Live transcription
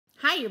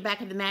you're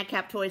back at the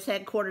Madcap Toys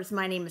headquarters.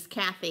 My name is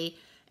Kathy,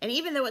 and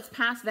even though it's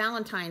past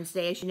Valentine's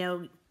Day, as you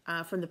know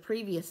from the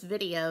previous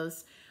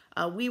videos,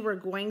 we were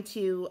going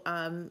to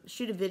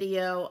shoot a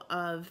video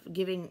of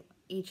giving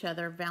each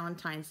other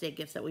Valentine's Day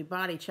gifts that we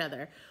bought each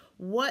other.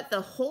 What the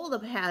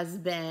holdup has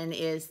been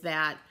is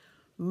that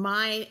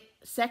my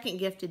second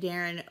gift to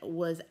Daren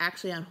was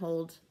actually on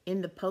hold in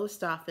the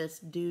post office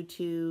due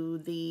to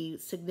the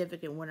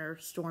significant winter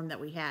storm that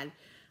we had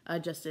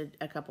just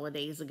a couple of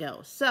days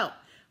ago. So,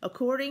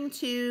 according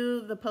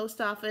to the post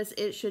office,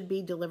 it should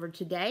be delivered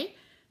today.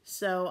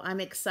 So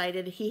I'm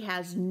excited. He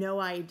has no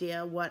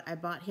idea what I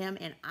bought him,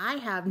 and I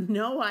have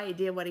no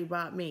idea what he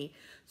bought me.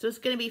 So it's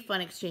going to be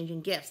fun exchanging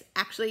gifts.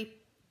 Actually,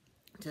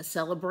 to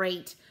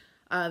celebrate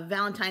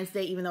Valentine's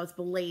Day, even though it's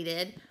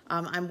belated,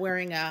 I'm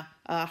wearing a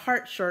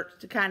heart shirt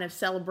to kind of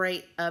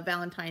celebrate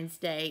Valentine's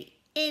Day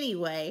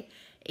anyway.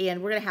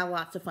 And we're going to have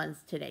lots of fun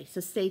today.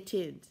 So stay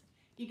tuned.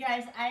 You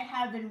guys, I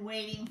have been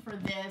waiting for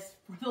this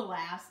for the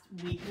last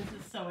week. This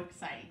is so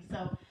exciting.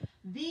 So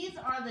these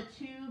are the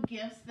two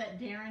gifts that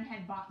Daren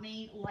had bought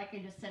me, like I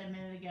just said a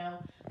minute ago.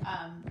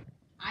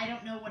 I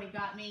don't know what he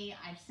got me.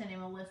 I sent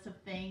him a list of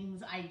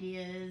things,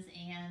 ideas,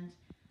 and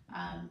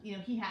you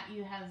know, he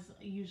has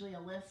usually a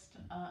list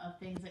of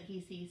things that he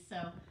sees. So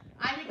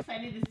I'm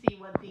excited to see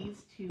what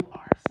these two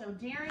are. So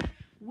Daren,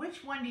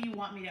 which one do you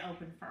want me to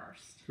open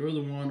first? You're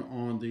the one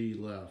on the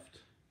left.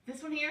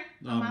 This one here?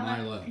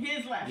 My left.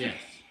 His left. Yes.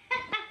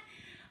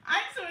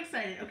 I'm so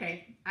excited.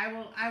 Okay, I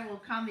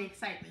will calm the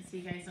excitement so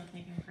you guys don't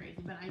think I'm crazy,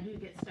 but I do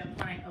get stoked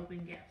when I open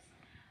gifts.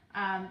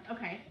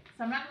 Okay,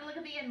 so I'm not going to look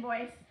at the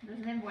invoice. There's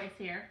an invoice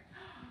here.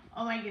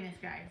 Oh my goodness,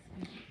 guys.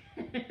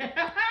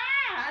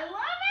 I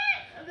love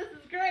it! This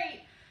is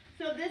great.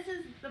 So this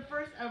is the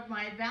first of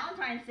my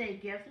Valentine's Day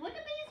gifts. Look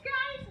at these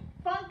guys.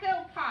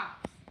 Funko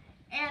Pops.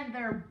 And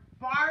they're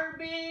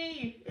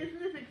Barbie. Isn't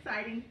this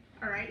exciting?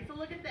 All right, so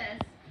look at this.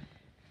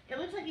 It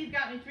looks like he's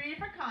got me 3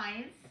 different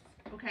kinds.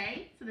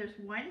 Okay, so there's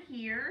one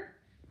here,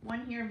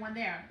 and one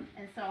there.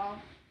 And so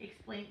I'll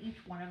explain each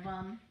one of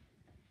them.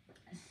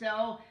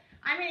 So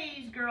I'm an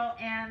 80s girl,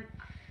 and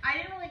I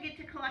didn't really get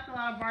to collect a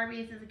lot of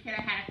Barbies as a kid.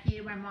 I had a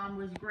few. My mom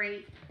was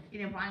great,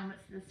 you know, buying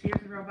the Sears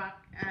and Roebuck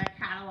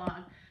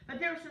catalog. But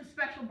there were some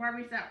special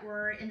Barbies that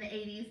were in the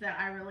 80s that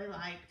I really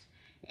liked.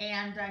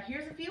 And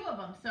here's a few of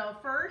them. So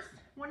first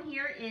one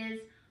here is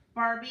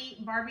Barbie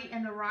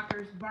and the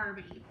Rockers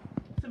Barbie.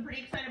 So I'm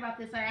pretty excited about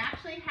this. I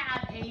actually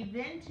have a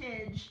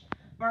vintage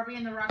Barbie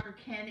and the Rocker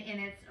Ken in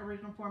its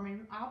original form,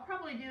 and I'll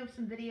probably do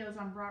some videos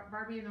on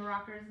Barbie and the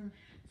Rockers and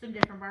some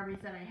different Barbies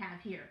that I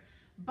have here.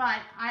 But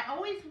I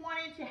always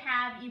wanted to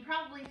have, you've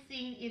probably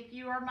seen, if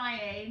you are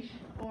my age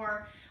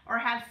or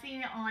have seen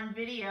it on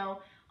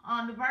video,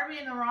 on the Barbie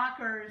and the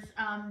Rockers,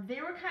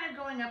 they were kind of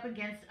going up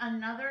against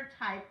another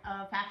type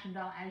of fashion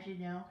doll, as you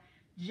know,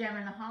 Gem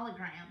and the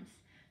Holograms.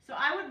 So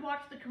I would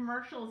watch the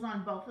commercials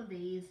on both of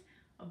these.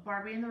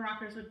 Barbie and the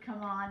Rockers would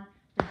come on,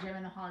 the Gem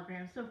and the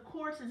Holograms. So of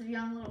course, as a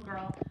young little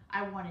girl,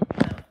 I wanted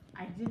both.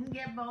 I didn't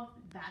get both.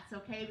 That's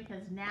okay,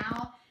 because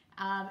now,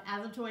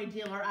 as a toy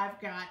dealer, I've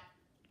got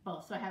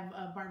both. So I have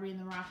a Barbie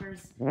and the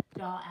Rockers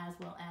doll as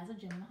well as a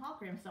Gem and the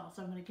Holograms doll.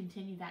 So I'm going to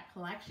continue that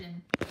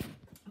collection.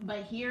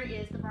 But here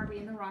is the Barbie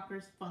and the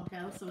Rockers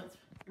Funko. So it's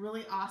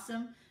really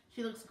awesome.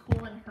 She looks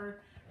cool in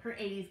her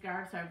 80s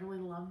garb, so I really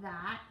love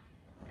that.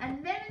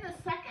 And then in the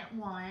second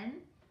one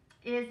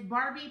is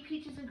Barbie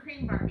Peaches and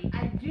Cream Barbie.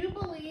 I do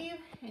believe,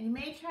 and you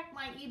may check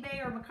my eBay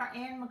or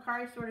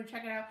Macari store to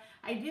check it out,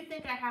 I do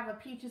think I have a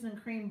Peaches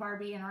and Cream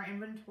Barbie in our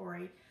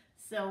inventory.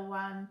 So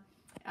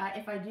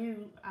if I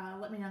do,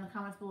 let me know in the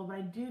comments below, but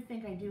I do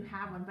think I do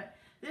have one. But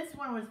this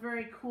one was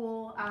very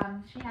cool.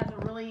 She has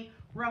a really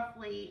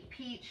roughly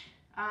peach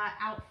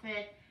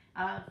outfit,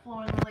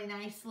 flowing really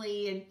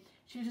nicely, and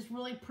she's just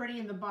really pretty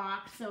in the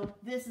box. So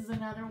this is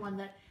another one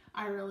that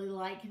I really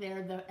like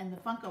there, and the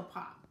Funko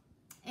Pop.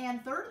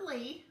 And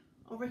thirdly,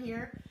 over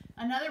here,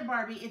 another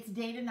Barbie. It's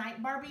Day to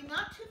Night Barbie.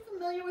 Not too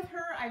familiar with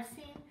her. I've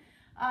seen,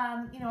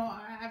 you know,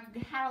 I've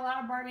had a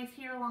lot of Barbies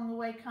here along the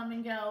way come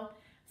and go.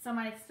 Some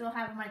I still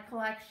have in my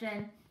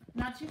collection.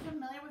 Not too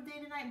familiar with Day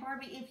to Night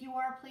Barbie. If you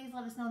are, please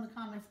let us know in the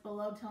comments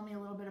below. Tell me a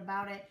little bit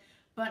about it.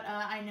 But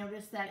I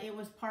noticed that it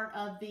was part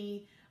of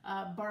the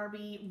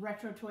Barbie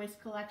Retro Toys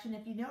collection.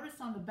 If you notice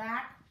on the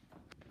back,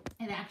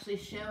 it actually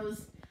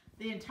shows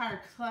the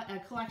entire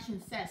collection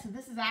set. So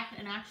this is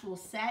an actual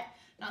set,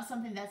 not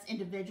something that's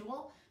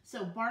individual.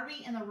 So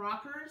Barbie and the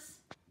Rockers,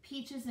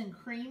 Peaches and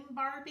Cream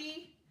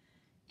Barbie,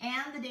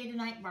 and the Day to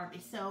Night Barbie.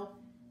 So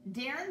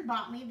Daren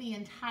bought me the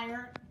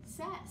entire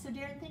set. So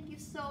Daren, thank you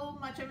so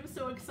much. I'm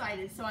so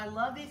excited. So I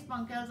love these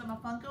Funkos. I'm a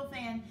Funko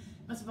fan.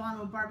 Most of all,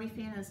 I'm a Barbie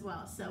fan as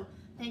well. So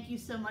thank you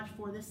so much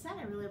for this set.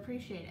 I really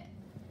appreciate it.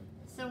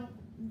 So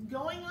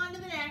going on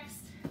to the next,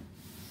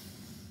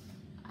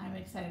 I'm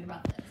excited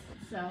about this.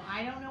 So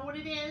I don't know what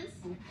it is,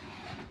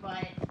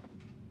 but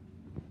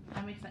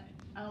I'm excited.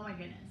 Oh my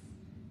goodness.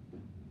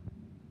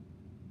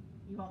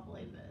 You won't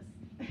believe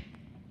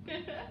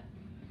this.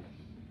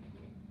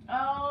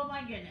 Oh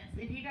my goodness.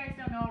 If you guys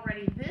don't know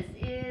already, this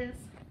is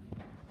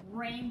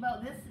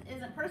rainbow. This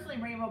isn't personally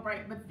rainbow Rainbow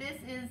Bright, but this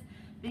is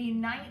the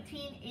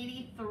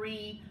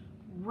 1983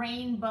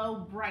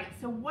 Rainbow Bright.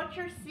 So what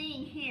you're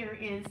seeing here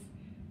is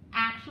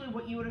actually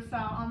what you would have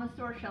saw on the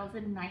store shelves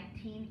in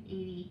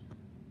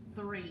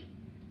 1983.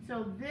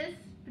 So this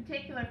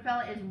particular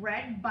fella is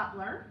Red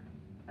Butler,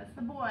 that's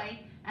the boy,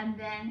 and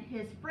then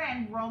his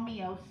friend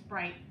Romeo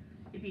Sprite,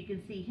 if you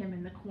can see him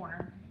in the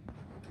corner.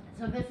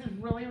 So this is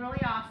really,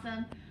 really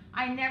awesome.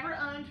 I never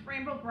owned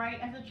Rainbow Bright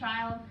as a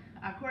child.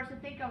 Of course, I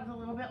think I was a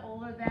little bit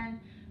older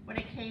then when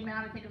it came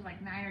out. I think it was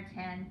like 9 or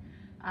 10.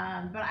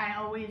 But I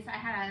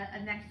had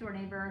a next door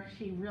neighbor.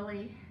 She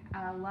really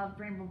loved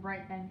Rainbow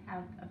Bright, then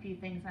had a few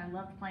things. I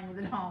loved playing with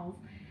the dolls.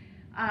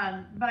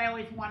 But I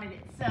always wanted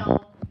it.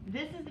 So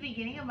this is the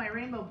beginning of my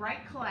Rainbow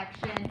Bright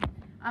collection.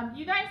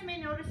 You guys may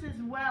notice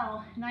as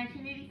well,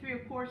 1983,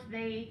 of course,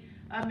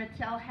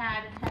 Mattel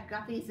had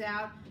got these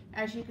out.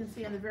 As you can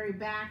see on the very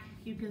back,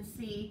 you can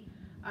see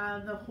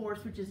the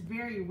horse, which is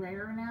very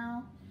rare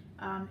now,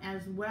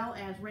 as well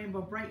as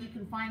Rainbow Bright. You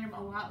can find them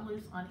a lot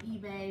loose on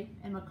eBay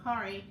and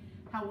Mercari.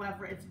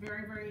 However, it's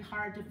very, very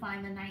hard to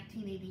find the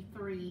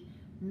 1983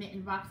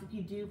 mitten box. If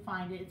you do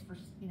find it, it's for,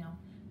 you know,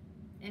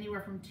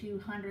 anywhere from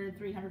 200,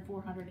 300,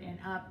 400 and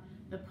up.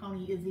 The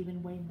pony is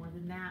even way more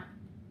than that.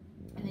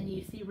 And then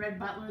you see Red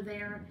Butler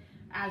there,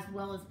 as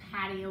well as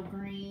Patio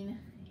Green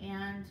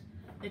and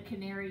the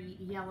Canary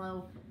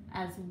Yellow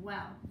as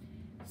well.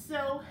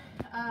 So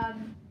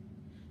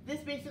this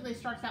basically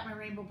starts out my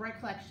Rainbow Bright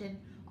collection.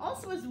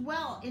 Also as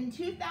well, in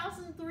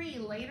 2003,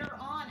 later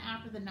on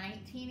after the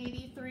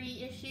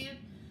 1983 issue,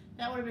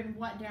 that would have been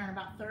what, Darren,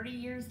 about 30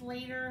 years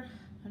later?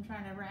 I'm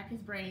trying to rack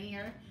his brain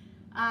here.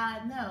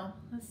 No,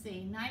 let's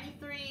see,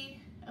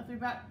 93, through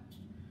about,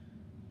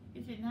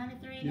 is it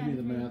 93? Give me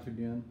the math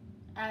again.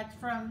 It's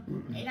from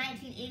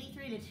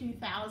 1983 to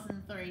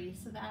 2003,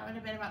 so that would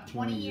have been about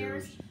 20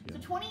 years. Yeah.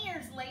 So 20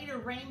 years later,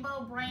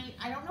 Rainbow Bright,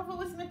 I don't know if it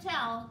was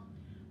Mattel,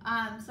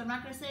 so I'm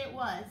not going to say it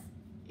was.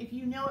 If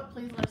you know it,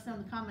 please let us know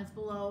in the comments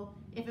below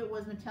if it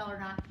was Mattel or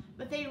not.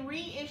 But they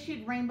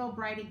reissued Rainbow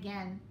Bright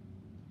again,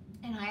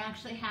 and I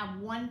actually have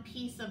one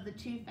piece of the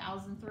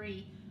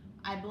 2003.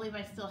 I believe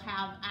I still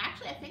have,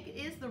 actually I think it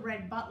is the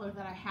Red Butler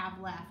that I have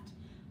left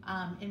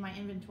in my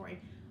inventory.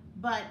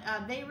 But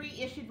they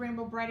reissued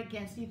Rainbow Bright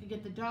again, so you can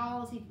get the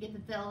dolls, you can get the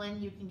villain,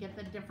 you can get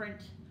the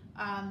different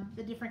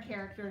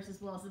characters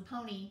as well as the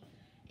pony,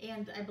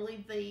 and I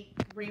believe the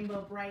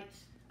Rainbow Bright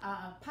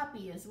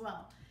puppy as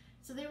well.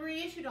 So they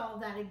reissued all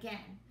of that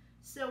again.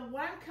 So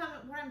what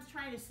I'm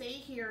trying to say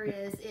here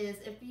is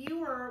if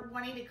you are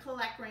wanting to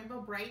collect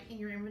Rainbow Bright in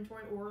your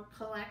inventory or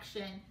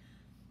collection,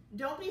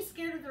 don't be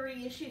scared of the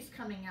reissues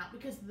coming out,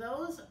 because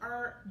those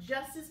are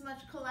just as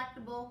much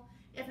collectible,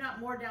 if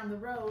not more down the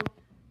road,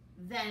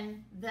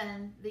 than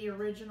the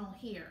original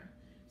here.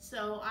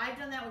 So I've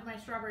done that with my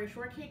Strawberry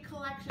Shortcake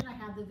collection. I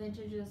have the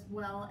vintage as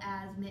well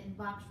as mitten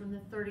box from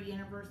the 30th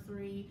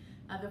anniversary,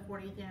 the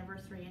 40th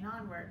anniversary and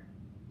onward.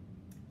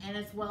 And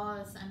as well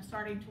as I'm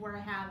starting to where I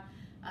have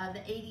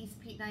the 80s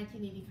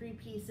 1983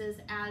 pieces,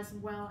 as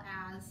well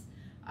as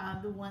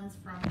the ones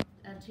from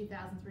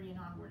 2003 and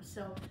onward.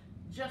 So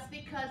just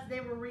because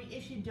they were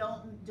reissued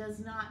does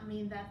not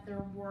mean that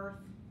they're worth,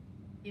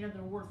 you know,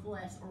 they're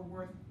worthless or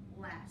worth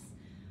less.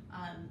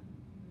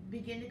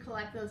 Begin to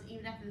collect those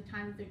even after the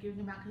time that they're giving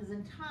them out, because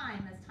in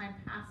time, as time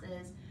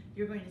passes,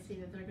 you're going to see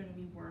that they're going to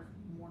be worth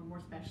more and more,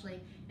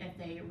 especially if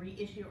they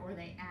reissue or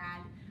they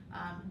add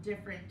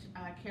different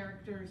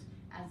characters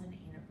as an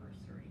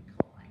anniversary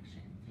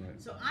collection. Right.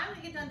 So I'm going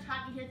to get done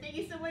talking here. Thank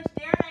you so much,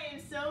 Daren. I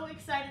am so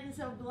excited and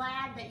so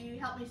glad that you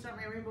helped me start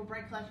my Rainbow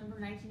Bright collection from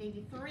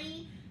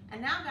 1983.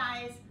 And now,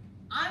 guys,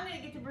 I'm going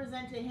to get to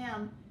present to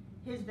him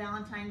his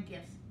Valentine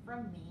gifts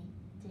from me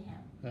to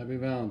him. Happy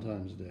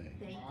Valentine's Day.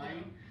 Thank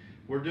you.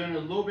 We're doing it a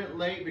little bit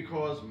late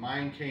because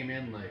mine came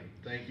in late.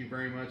 Thank you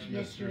very much,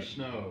 Mr.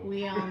 Snow.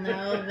 We all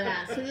know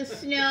that. So the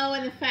snow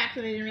and the fact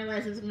that I didn't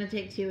realize it was going to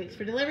take 2 weeks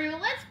for delivery. Well,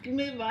 let's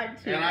move on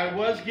to And I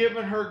was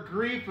giving her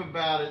grief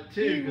about it,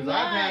 too, because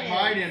I've had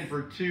mine in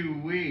for 2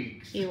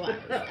 weeks. He was.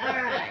 All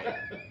right.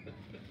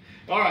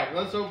 All right,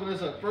 let's open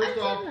this up. First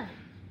off,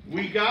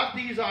 we got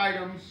these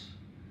items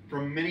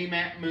from Mini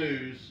Matt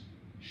Moo's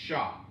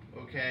shop,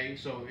 okay?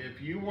 So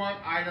if you want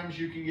items,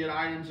 you can get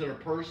items that are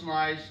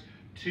personalized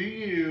to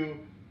you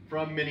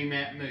from Mini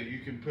Matt Moo. You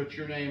can put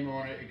your name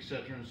on it,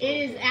 etc. and so It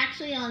is forth.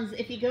 actually on,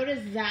 if you go to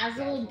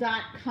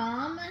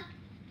Zazzle.com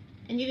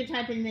and you can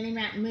type in Mini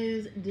Matt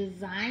Moo's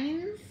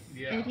designs.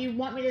 Yeah. And if you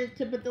want me to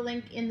put the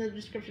link in the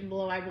description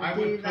below, I will do that. I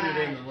would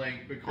put it in the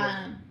link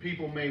because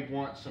people may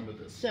want some of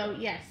this. So,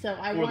 yes, so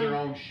I for want their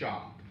own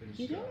shop. And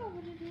You stuff. don't know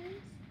what it is?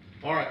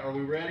 All right, are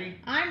we ready?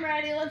 I'm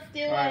ready. Let's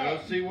do it. All right,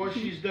 let's see what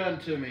she's done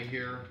to me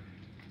here.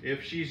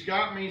 If she's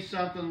got me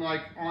something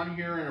like on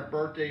here in a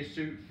birthday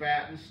suit,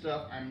 fat and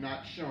stuff, I'm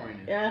not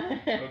showing it.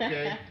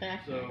 Okay,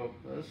 so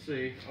let's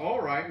see. All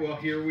right, well,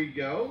 here we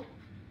go.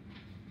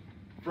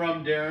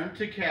 From Daren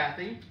to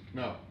Kathy.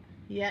 No.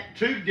 Yep.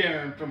 To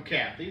Daren from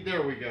Kathy.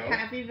 There we go.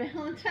 Happy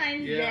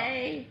Valentine's Yeah.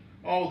 Day.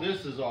 Oh,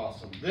 this is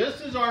awesome.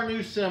 This is our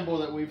new symbol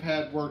that we've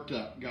had worked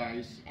up,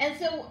 guys. And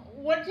so,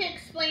 what to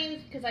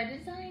explain, because I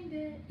designed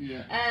it.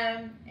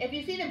 Yeah. If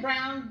you see the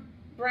brown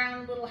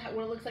little,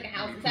 what it looks like a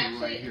house, it's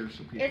actually, right here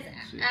so people can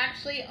see it.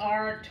 actually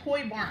our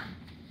toy barn.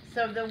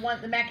 So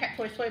the Madcap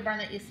Toys toy barn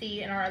that you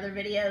see in our other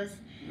videos.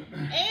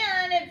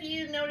 And if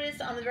you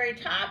notice on the very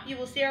top, you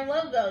will see our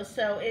logo.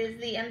 So it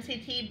is the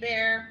MCT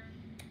bear.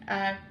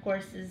 Of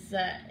course, is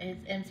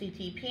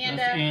MCT Panda.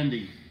 That's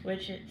Andy.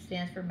 Which it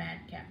stands for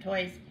Madcap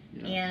Toys.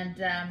 Yeah.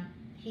 And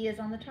he is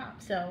on the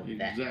top. So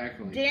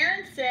exactly.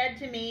 Daren said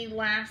to me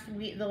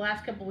the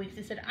last couple weeks,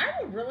 he said,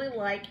 I would really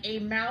like a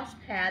mouse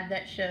pad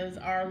that shows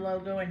our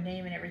logo and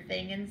name and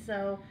everything. And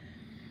so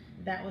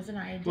that was an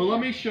idea. Well, let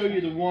me show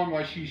you the one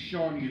while she's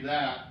showing you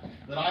that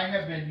I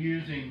have been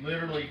using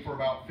literally for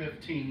about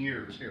 15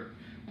 years here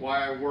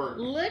while I work.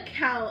 Look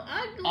how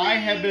ugly. I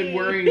have been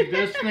wearing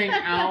this thing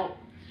out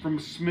from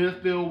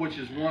Smithville, which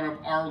is one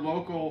of our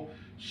local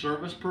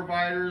service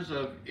providers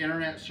of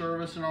internet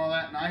service and all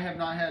that, and I have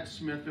not had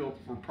Smithville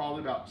for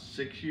probably about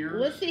 6 years.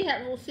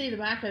 We'll see the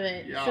back of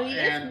it. Yeah, so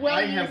and it's well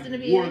I used have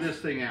and wore this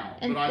thing out,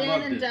 and but I thin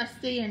loved and it.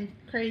 dusty and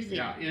crazy.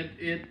 Yeah,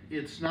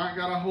 it's not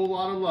got a whole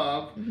lot of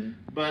love, Mm-hmm.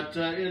 but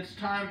it's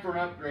time for an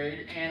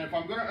upgrade. And if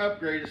I'm going to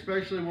upgrade,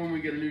 especially when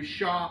we get a new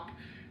shop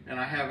and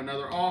I have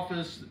another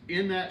office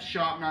in that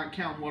shop, not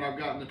counting what I've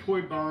got in the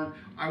toy barn,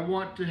 I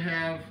want to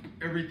have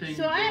everything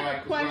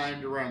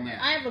designed around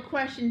that. I have a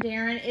question,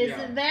 Daren. Is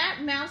Yeah. that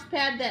mouse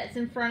pad that's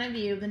in front of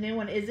you, the new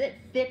one, is it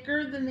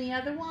thicker than the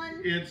other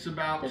one? It's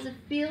about Does it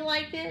feel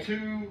like it?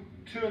 two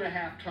and a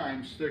half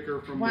times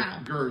thicker from Wow.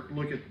 the girth.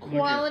 Look at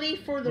Quality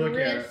for the look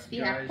at wrist. it,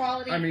 Yeah, guys.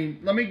 quality. I mean,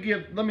 let me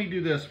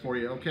do this for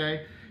you,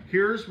 okay?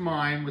 Here's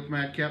mine with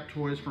Madcap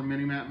Toys from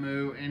Mini Matt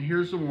Moo, and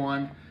here's the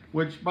one,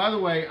 which, by the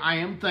way, I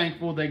am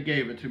thankful they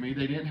gave it to me.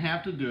 They didn't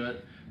have to do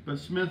it, but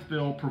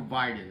Smithville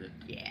provided it.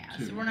 Yeah,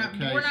 to so me, we're not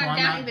okay? we're So not I'm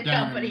downing the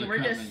downing company. the We're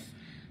company. just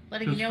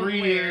letting you Because know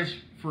free where. is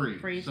free.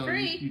 Free is so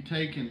free. You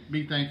take and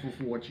be thankful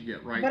for what you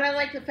get, right? But I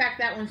like the fact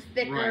that one's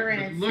thicker Right,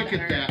 and but it's look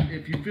better. at that.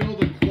 If you feel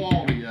the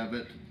quality of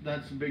it,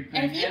 that's a big thing.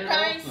 And if you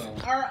guys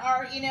also,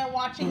 are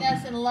watching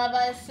us and love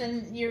us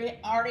and you're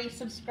already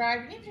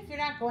subscribed, and even if you're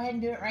not, go ahead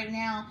and do it right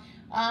now.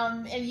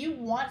 And you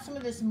want some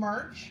of this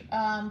merch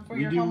for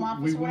your home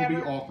office or whatever, we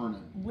will be offering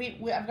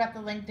it. I've got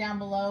the link down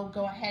below.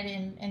 Go ahead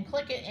and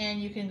click it,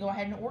 and you can go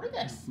ahead and order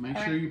this. Make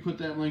sure you put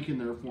that link in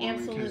there for them in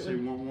case they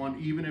Absolutely. want one,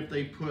 even if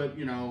they put,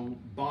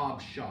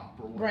 Bob's Shop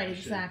or whatever. Right,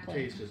 exactly.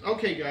 Case is.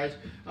 Okay, guys.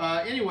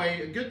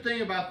 Anyway, a good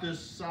thing about this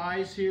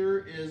size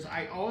here is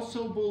I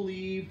also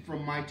believe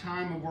from my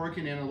time of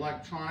working in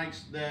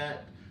electronics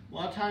that a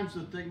lot of times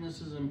the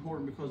thickness is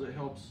important because it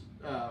helps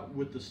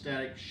with the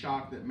static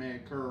shock that may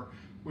occur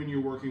when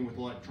you're working with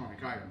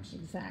electronic items.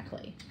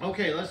 Exactly.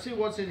 Okay, let's see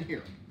what's in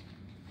here.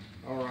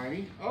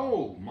 Alrighty.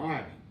 Oh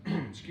my,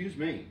 excuse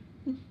me.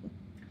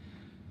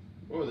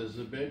 Oh, this is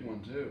a big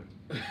one too.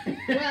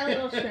 Well,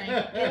 it'll shrink.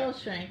 It'll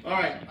shrink.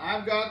 Alright,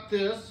 I've got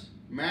this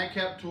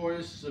Madcap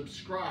Toys.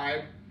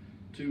 Subscribe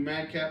to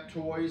Madcap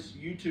Toys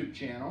YouTube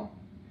channel.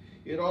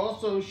 It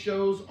also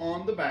shows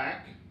on the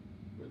back,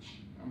 which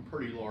I'm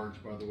pretty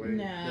large by the way.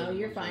 No,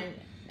 you're fine.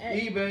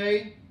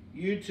 eBay,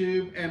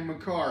 YouTube, and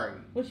Macari.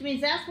 Which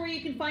means that's where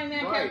you can find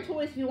Madcap Right.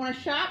 Toys if you want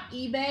to shop,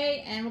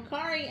 eBay and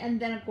Macari, and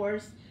then of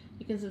course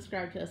you can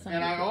subscribe to us on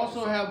And I YouTube.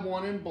 also have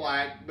one in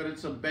black, but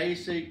it's a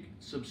basic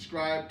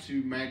subscribe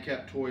to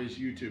Madcap Toys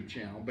YouTube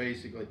channel,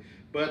 basically.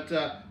 But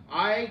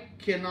I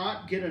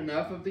cannot get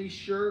enough of these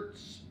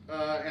shirts, and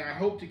I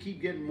hope to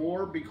keep getting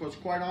more because,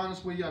 quite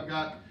honestly, I've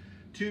got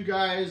two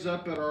guys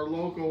up at our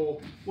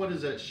local, what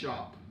is that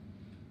shop?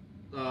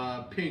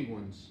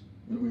 Penguins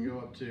that we go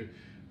up to.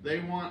 They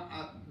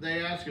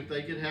asked if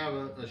they could have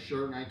a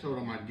shirt, and I told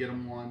them I'd get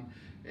them one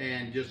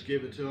and just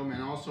give it to them.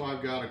 And also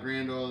I've got a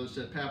granddaughter that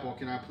said, Papa,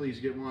 can I please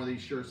get one of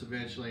these shirts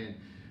eventually and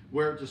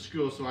wear it to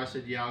school? So I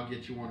said, yeah, I'll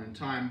get you one in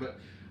time. But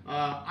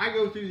I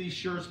go through these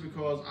shirts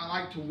because I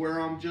like to wear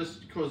them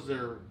just because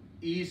they're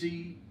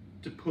easy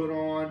to put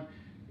on.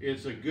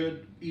 It's a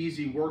good,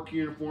 easy work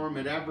uniform.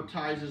 It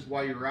advertises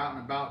while you're out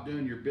and about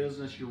doing your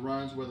business, your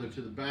runs, whether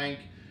to the bank,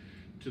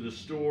 to the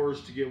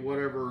stores to get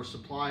whatever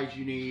supplies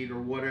you need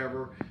or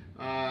whatever.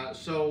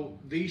 So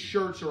these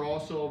shirts are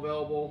also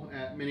available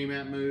at Mini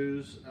Matt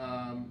Moo's.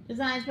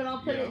 Designs, but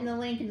I'll put it in the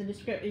link in the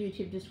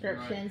YouTube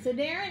description. Right. So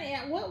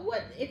Daren,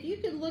 what if you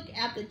could look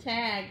at the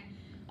tag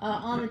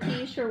on the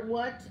T-shirt,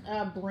 what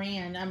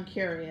brand? I'm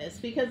curious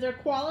because they're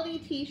quality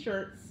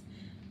T-shirts.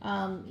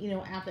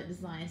 Outfit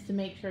designs to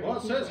make sure. Well,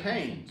 it says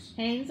Hanes.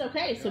 Hanes,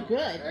 okay, so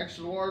good.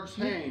 Extra large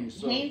Hanes.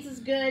 So Hanes is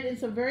good, and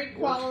so very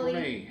quality,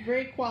 works for me.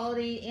 very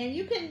quality,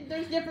 and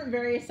there's different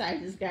various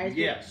sizes, guys.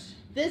 Yes.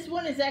 This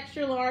one is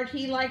extra large.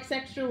 He likes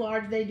extra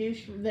large. They do.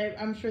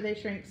 I'm sure they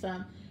shrink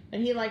some, but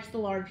he likes the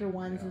larger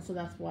ones, and so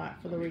that's why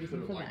for the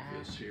reason for like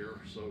that. This here,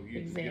 so you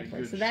Exactly. Can get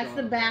a good So that's shot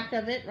the of back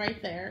that. of it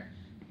right there.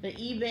 The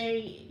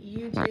eBay,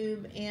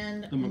 YouTube,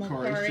 and The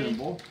Macari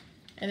symbol.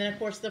 and then of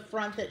course the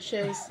front that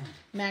shows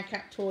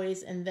Madcap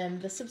Toys, and then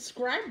the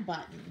subscribe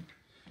button.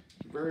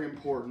 Very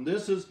important.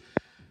 This is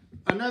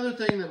Another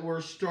thing that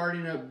we're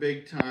starting up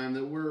big time,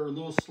 that we're a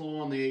little slow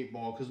on the 8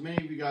 ball, because many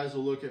of you guys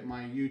will look at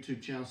my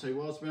YouTube channel and say,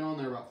 well, it's been on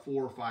there about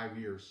 4 or 5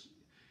 years.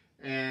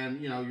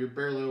 And, you know, you're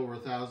barely over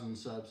 1,000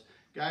 subs.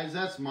 Guys,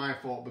 that's my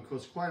fault,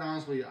 because quite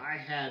honestly, I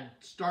had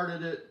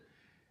started it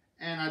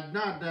and I'd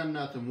not done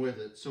nothing with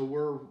it. So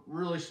we're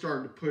really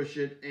starting to push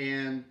it,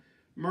 and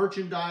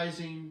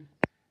merchandising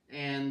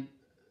and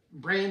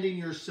branding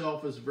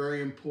yourself is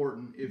very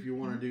important if you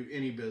want to do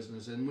any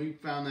business. And we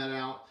found that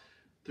out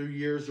through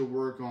years of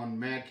work on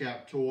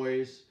Madcap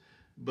Toys,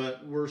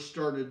 but we're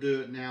starting to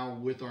do it now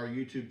with our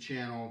YouTube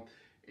channel.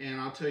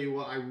 And I'll tell you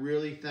what, I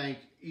really thank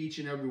each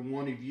and every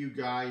one of you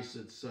guys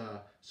that's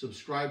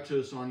subscribed to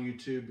us on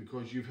YouTube,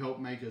 because you've helped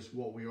make us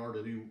what we are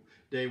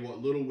today.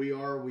 What little we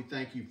are, we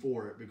thank you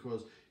for it,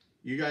 because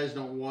you guys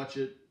don't watch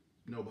it,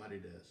 nobody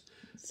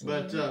does.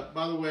 But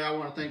by the way, I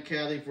want to thank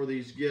Kathy for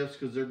these gifts,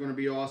 because they're going to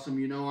be awesome.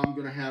 You know, I'm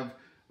going to have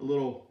a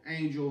little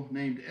angel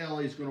named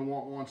Ellie's going to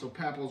want one, so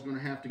Papa's going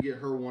to have to get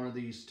her one of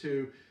these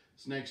too.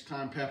 It's next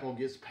time Papa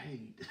gets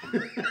paid.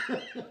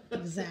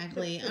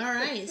 Exactly. All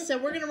right, so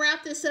we're going to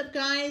wrap this up,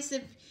 guys.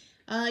 If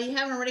you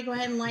haven't already, go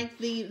ahead and like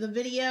the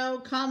video,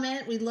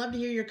 comment. We'd love to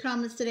hear your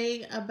comments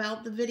today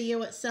about the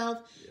video itself.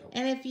 Yep.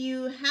 And if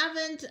you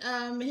haven't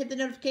hit the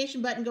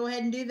notification button, go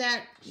ahead and do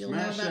that. You'll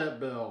Smash know about that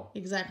bell.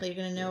 Exactly. You're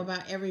going to know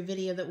about every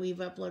video that we've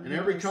uploaded. And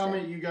every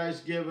comment you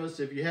guys give us,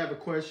 if you have a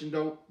question,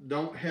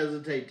 don't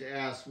hesitate to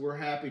ask. We're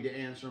happy to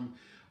answer them.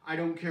 I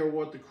don't care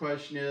what the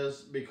question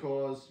is,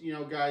 because, you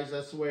know, guys,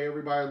 that's the way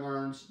everybody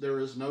learns. There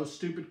is no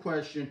stupid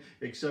question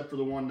except for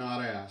the one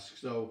not asked.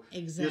 So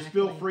just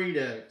feel free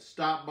to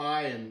stop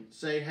by and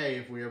say hey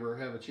if we ever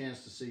have a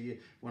chance to see you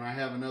when I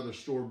have another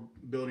store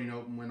building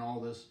open, when all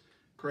this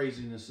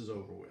craziness is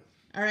over with.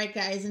 All right,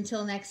 guys,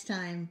 until next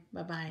time.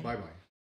 Bye-bye. Bye-bye.